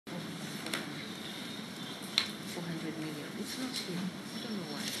It's not here. I don't know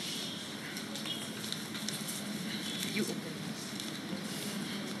why. You open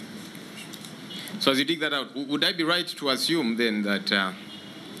it. So as you dig that out, would I be right to assume then that,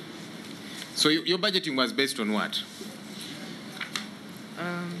 so your budgeting was based on what?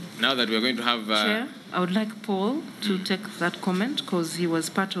 Now that we're going to have... Chair, I would like Paul to take that comment because he was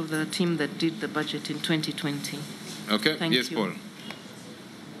part of the team that did the budget in 2020. Okay, Thank yes, you. Paul.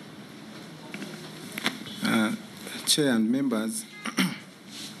 Chair and members,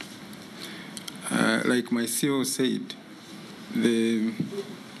 like my CEO said, the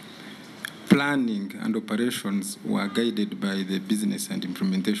planning and operations were guided by the business and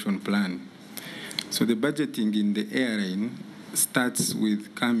implementation plan. So the budgeting in the airline starts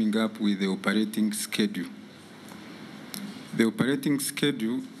with coming up with the operating schedule. The operating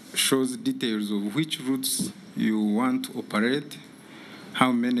schedule shows details of which routes you want to operate,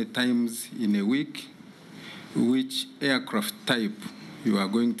 how many times in a week, which aircraft type you are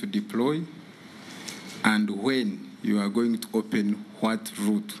going to deploy, and when you are going to open what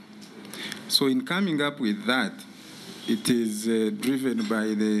route. So in coming up with that, it is driven by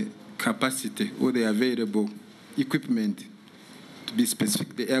the capacity or the available equipment, to be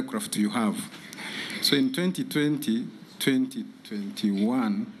specific, the aircraft you have. So in 2020,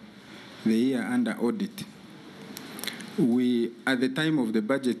 2021, the year under audit, we, at the time of the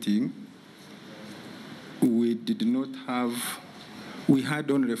budgeting, we did not have, we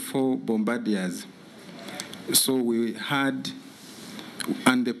had only 4 bombardiers. So we had,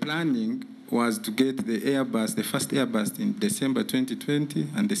 and the planning was to get the Airbus, the first Airbus in December 2020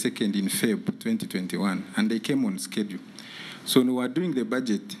 and the second in Feb 2021, and they came on schedule. So when we were doing the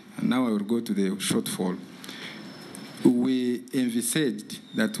budget, and now I will go to the shortfall, we envisaged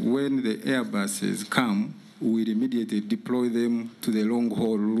that when the Airbuses come, we'll immediately deploy them to the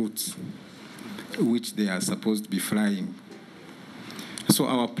long-haul routes which they are supposed to be flying. So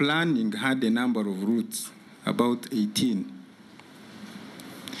our planning had a number of routes, about 18.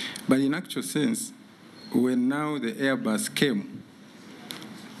 But in actual sense, when now the Airbus came,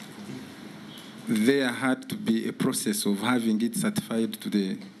 there had to be a process of having it certified to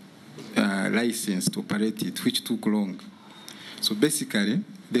the license to operate it, which took long. So basically,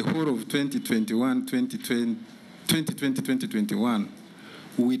 the whole of 2020-2021,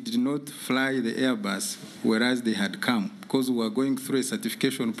 we did not fly the Airbus, whereas they had come, because we were going through a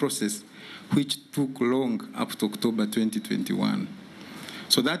certification process which took long up to October 2021.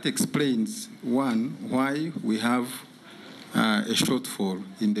 So that explains, one, why we have a shortfall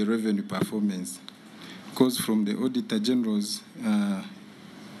in the revenue performance. Because from the Auditor General's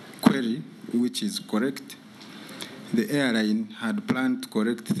query, which is correct, the airline had planned to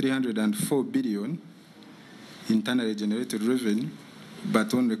collect 304 billion internally generated revenue,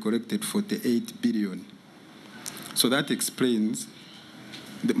 but only collected 48 billion. So that explains,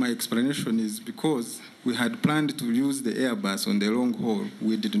 my explanation is because we had planned to use the Airbus on the long haul,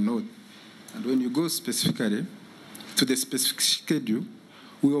 we did not. And when you go specifically to the specific schedule,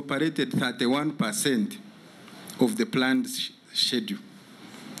 we operated 31% of the planned schedule.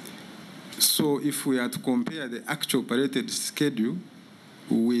 So if we are to compare the actual operated schedule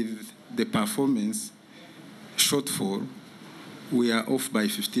with the performance shortfall, we are off by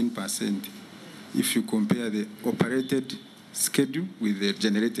 15% if you compare the operated schedule with the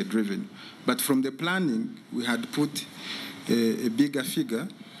generated revenue. But from the planning, we had put a bigger figure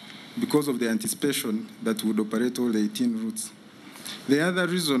because of the anticipation that would operate all the 18 routes. The other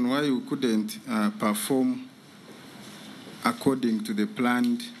reason why we couldn't perform according to the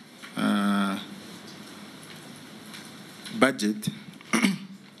planned budget,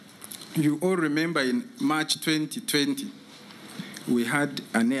 you all remember in March 2020, we had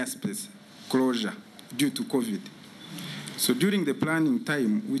an airspace closure due to COVID. So during the planning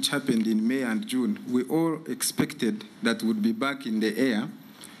time, which happened in May and June, we all expected that we'd be back in the air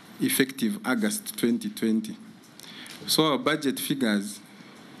effective August 2020. So our budget figures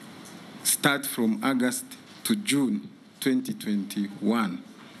start from August to June 2021.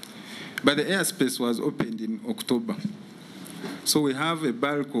 But the airspace was opened in October. So we have a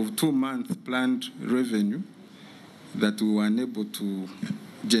bulk of 2-month planned revenue that we were unable to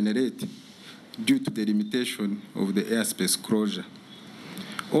generate due to the limitation of the airspace closure.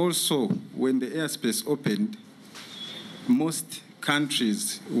 Also, when the airspace opened, most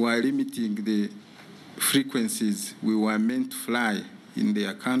countries were limiting the frequencies we were meant to fly in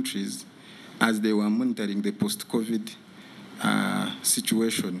their countries as they were monitoring the post-COVID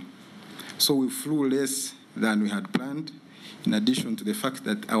situation. So we flew less than we had planned, in addition to the fact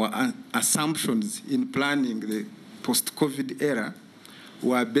that our assumptions in planning the post-COVID era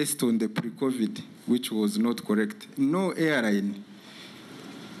were based on the pre-COVID, which was not correct. No airline,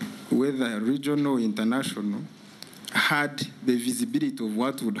 whether regional or international, had the visibility of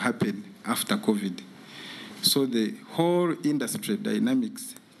what would happen after COVID. So the whole industry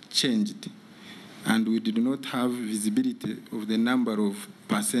dynamics changed, and we did not have visibility of the number of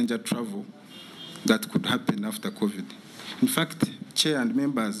passenger travel that could happen after COVID. In fact, Chair and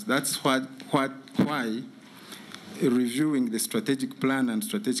members, that's why reviewing the strategic plan and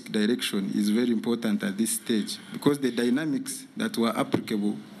strategic direction is very important at this stage, because the dynamics that were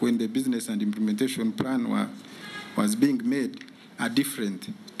applicable when the business and implementation plan was being made are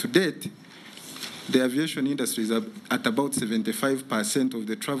different. To date, the aviation industry is at about 75% of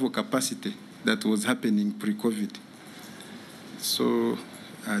the travel capacity that was happening pre-COVID. So,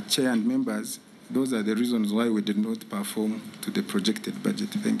 Chair and members, those are the reasons why we did not perform to the projected budget.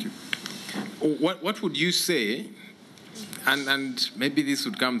 Thank you. What would you say, and maybe this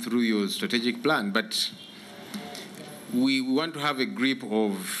would come through your strategic plan, but we want to have a grip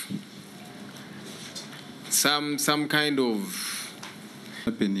of some kind of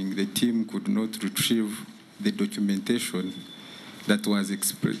happening. The team could not retrieve the documentation that was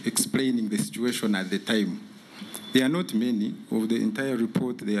explaining the situation at the time. There are not many. Of the entire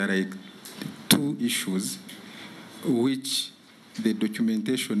report, there are like 2 issues which the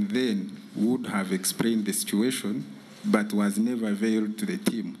documentation then would have explained the situation, but was never available to the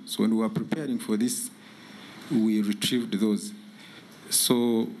team. So when we were preparing for this, we retrieved those.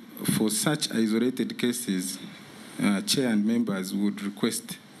 So for such isolated cases, Chair and members would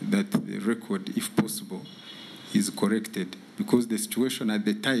request that the record, if possible, is corrected, because the situation at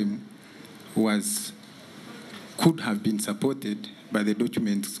the time could have been supported, but the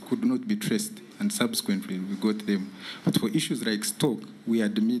documents could not be traced, and subsequently we got them. But for issues like stock, we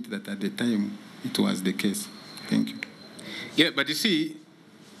admit that at the time it was the case. Thank you. Yeah, but you see,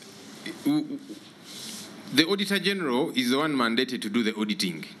 the Auditor General is the one mandated to do the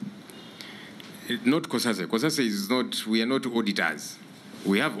auditing, not COSASE. COSASE is not, we are not auditors.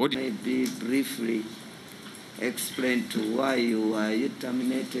 We have audit. Maybe briefly explain to why you were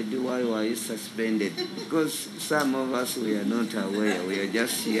terminated, why were you suspended? Because some of us, we are not aware. We are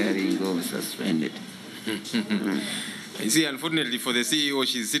just hearing of suspended. You see, unfortunately for the CEO,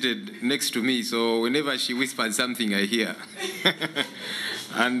 she's seated next to me, so whenever she whispers something, I hear.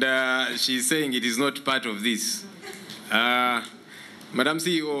 And she's saying it is not part of this. Madam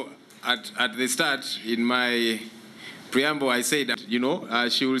CEO, at the start, in my preamble, I said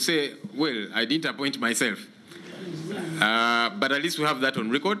that, she will say, well, I didn't appoint myself. But at least we have that on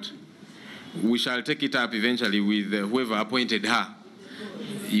record. We shall take it up eventually with whoever appointed her.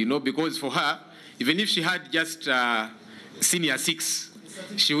 Because for her, even if she had just senior 6,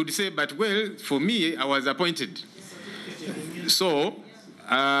 she would say, but well, for me, I was appointed. So,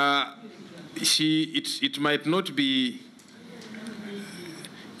 it might not be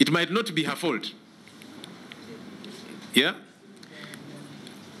her fault. Yeah?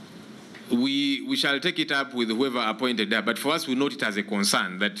 We shall take it up with whoever appointed her, but for us, we note it as a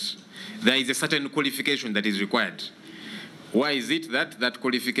concern that there is a certain qualification that is required. Why is it that that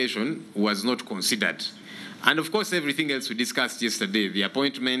qualification was not considered? And of course, everything else we discussed yesterday, the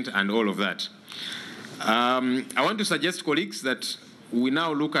appointment and all of that. I want to suggest, colleagues, that we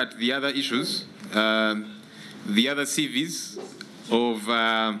now look at the other issues, the other CVs of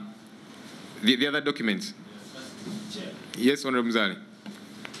the other documents. Yes, Honorable Mzali.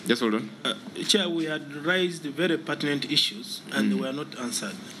 Just hold on. Chair, we had raised very pertinent issues and they were not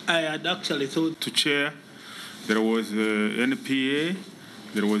answered. I had actually thought to chair, there was the NPA,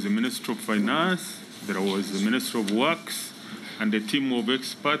 there was the Minister of Finance, there was the Minister of Works, and a team of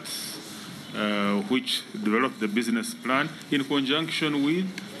experts which developed the business plan in conjunction with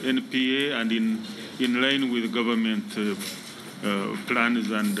NPA and in line with government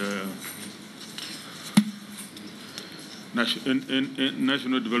plans and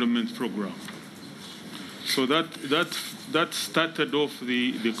national development program. So that started off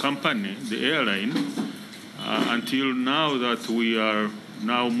the company, the airline, until now that we are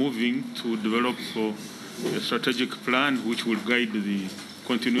now moving to develop a strategic plan which will guide the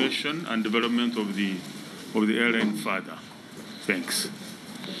continuation and development of the airline further. Thanks.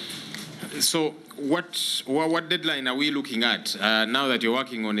 So what deadline are we looking at now that you're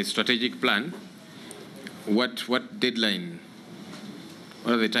working on a strategic plan? What deadline?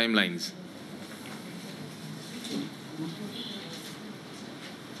 What are the timelines?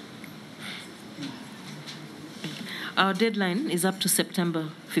 Our deadline is up to September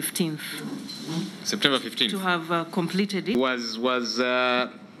 15th. September 15th. To have completed it. Was the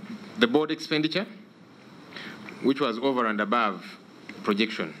board expenditure, which was over and above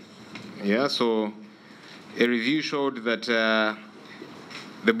projection. Yeah, so a review showed that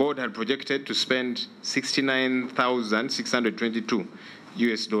the board had projected to spend $69,622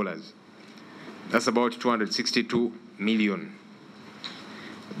 US. That's about 262 million.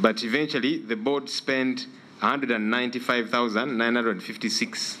 But eventually, the board spent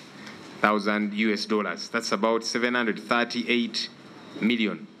 195,956 US. That's about 738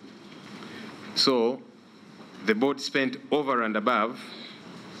 million. So the board spent over and above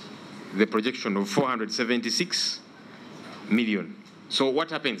the projection of 476 million. So what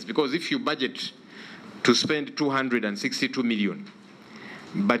happens? Because if you budget to spend 262 million,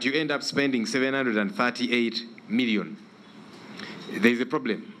 but you end up spending 738 million, there is a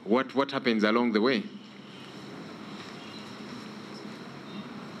problem. What happens along the way?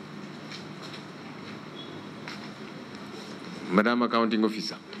 Madam Accounting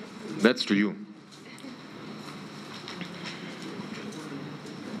Officer, that's to you.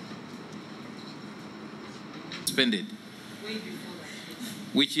 Suspended.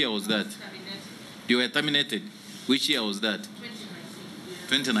 Which year was that? You were terminated. Which year was that?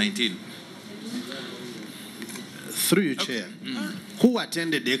 2019. Through you, Chair. Who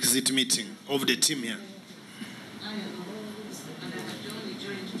attended the exit meeting of the team here?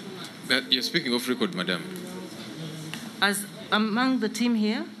 You're speaking off record, Madam. As among the team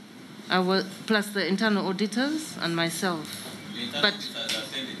here, I was, plus the internal auditors and myself. But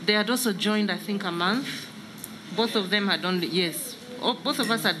they had also joined, I think, a month. Both of them had only, yes. Both of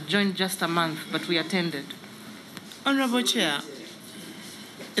us had joined just a month, but we attended. Honorable Chair,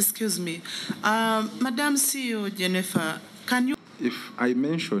 excuse me. Madam CEO Jennifer, can you... If I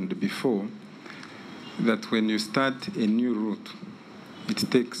mentioned before that when you start a new route, it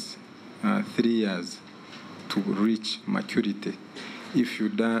takes 3 years to reach maturity. If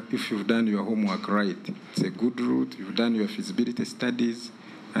you've done your homework right, it's a good route, you've done your feasibility studies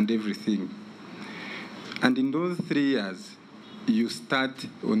and everything. And in those 3 years, you start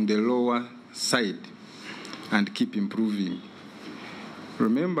on the lower side and keep improving.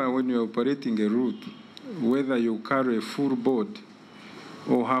 Remember, when you're operating a route, whether you carry a full board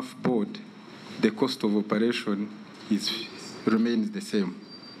or half board, the cost of operation remains the same.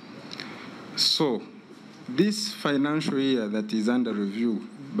 So, this financial year that is under review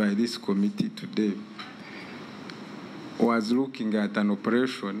by this committee today was looking at an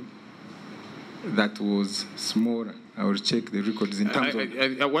operation that was smaller. I will check the records in terms of...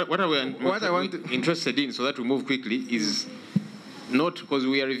 What I interested in, so that we move quickly, is not because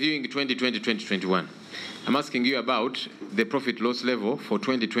we are reviewing 2020, 2021. I'm asking you about the profit loss level for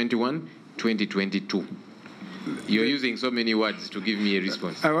 2021, 2022. You're using so many words to give me a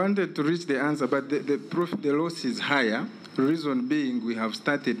response. I wanted to reach the answer, but the loss is higher. The reason being we have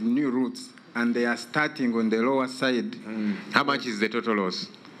started new routes, and they are starting on the lower side. How much is the total loss?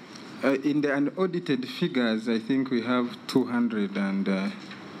 In the unaudited figures, I think we have 200 and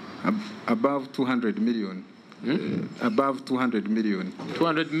above 200 million. Above 200 million.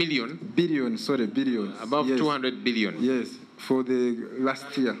 200 million? Billion, sorry, billion. Above yes. 200 billion? Yes, for the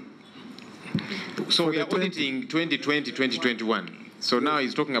last year. So we are auditing 2020, 2021. So now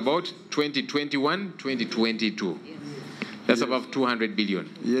he's talking about 2021, 2022. That's yes. Above 200 billion.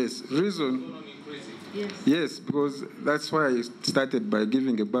 Yes, reason. Yes, because that's why I started by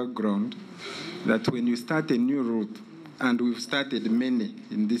giving a background that when you start a new route, and we've started many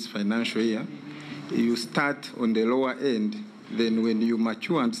in this financial year, you start on the lower end, then when you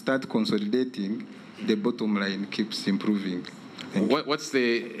mature and start consolidating, the bottom line keeps improving. What's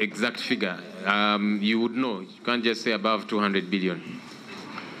the exact figure? You would know. You can't just say above 200 billion.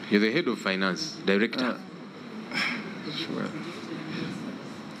 You're the head of finance, director. Sure.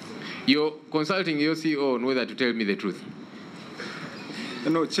 You're consulting your CEO on whether to tell me the truth.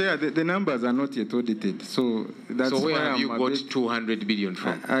 No, Chair, the numbers are not yet audited, so that's so where why have you got 200 billion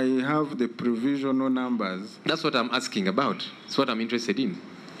from? I have the provisional numbers. That's what I'm asking about. That's what I'm interested in.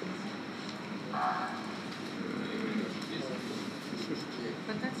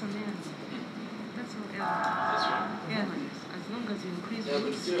 But that's on Airlines. That's on Airlines. As long as you increase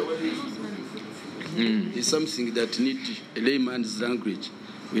It's something that needs a layman's language.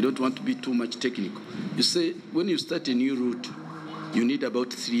 We don't want to be too much technical. You say, when you start a new route, you need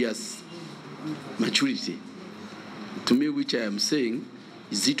about 3 years maturity. To me, which I am saying,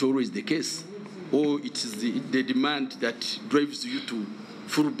 is it always the case? Or it is the demand that drives you to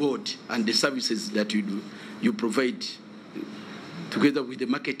full board and the services that you provide together with the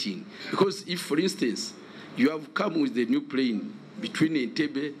marketing? Because if, for instance, you have come with the new plane between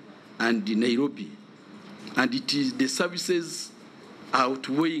Entebbe and Nairobi, and it is the services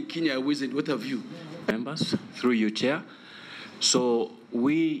outweighing Kenya Airways and what have you. Members, through you, Chair. So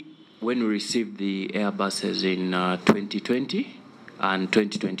when we received the Airbuses in 2020 and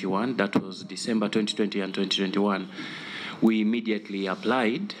 2021, that was December 2020 and 2021, we immediately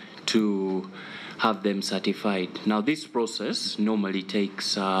applied to have them certified. Now, this process normally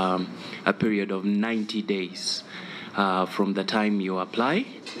takes a period of 90 days from the time you apply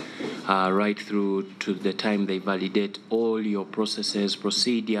right through to the time they validate all your processes,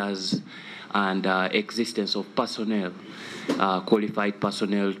 procedures, and existence of personnel, qualified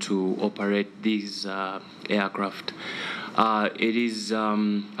personnel to operate these aircraft. It is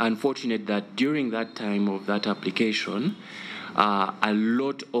unfortunate that during that time of that application, a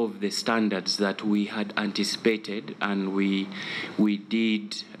lot of the standards that we had anticipated and we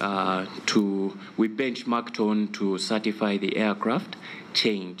benchmarked on to certify the aircraft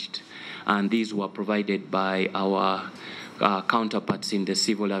changed, and these were provided by our counterparts in the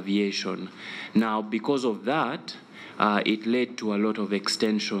civil aviation. Now, because of that, it led to a lot of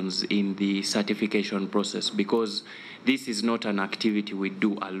extensions in the certification process, because this is not an activity we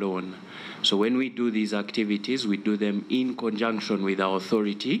do alone. So when we do these activities, we do them in conjunction with our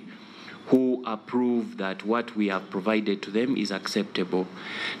authority, who approve that what we have provided to them is acceptable.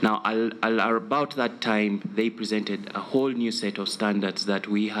 Now, about that time, they presented a whole new set of standards that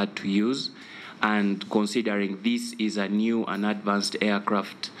we had to use, and considering this is a new and advanced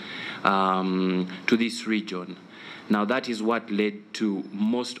aircraft to this region. Now, that is what led to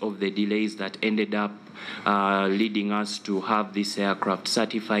most of the delays that ended up leading us to have this aircraft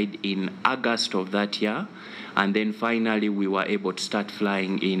certified in August of that year, and then finally we were able to start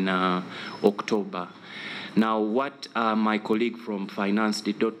flying in October. Now, what my colleague from finance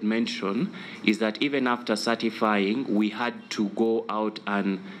did not mention is that even after certifying, we had to go out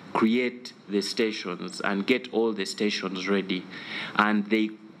and create the stations and get all the stations ready. And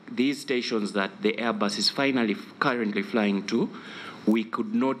these stations that the Airbus is currently flying to, we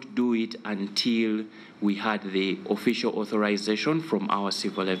could not do it until we had the official authorization from our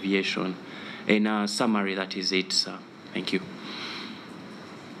civil aviation. In a summary, that is it, sir. Thank you.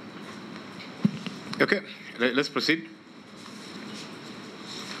 Okay, let's proceed.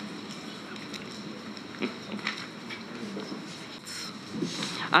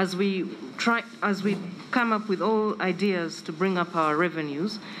 As we come up with all ideas to bring up our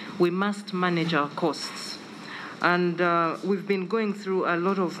revenues, we must manage our costs. And we've been going through a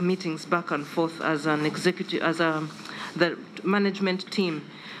lot of meetings back and forth as an executive, the management team.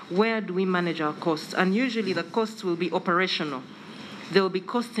 Where do we manage our costs? And usually the costs will be operational. There will be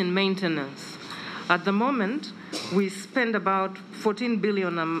costs in maintenance. At the moment, we spend about 14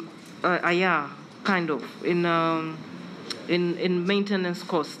 billion a year, kind of, in maintenance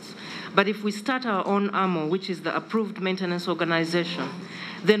costs. But if we start our own AMO, which is the approved maintenance organization,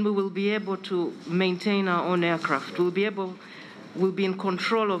 then we will be able to maintain our own aircraft. We'll be in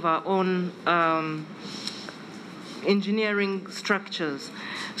control of our own engineering structures.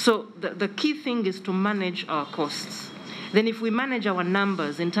 So the key thing is to manage our costs. Then if we manage our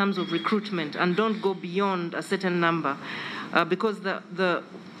numbers in terms of recruitment and don't go beyond a certain number, because the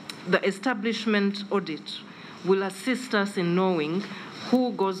establishment audit will assist us in knowing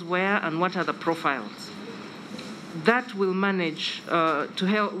who goes where and what are the profiles. That will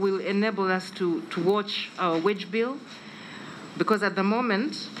will enable us to watch our wage bill, because at the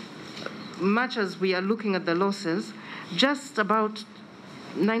moment, much as we are looking at the losses, just about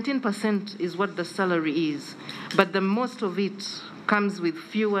 19% is what the salary is, but the most of it comes with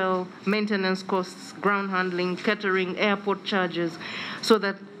fuel, maintenance costs, ground handling, catering, airport charges, so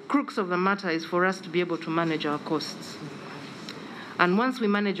that crux of the matter is for us to be able to manage our costs. And once we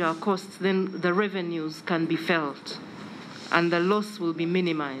manage our costs, then the revenues can be felt, and the loss will be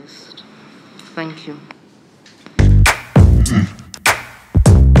minimized. Thank you.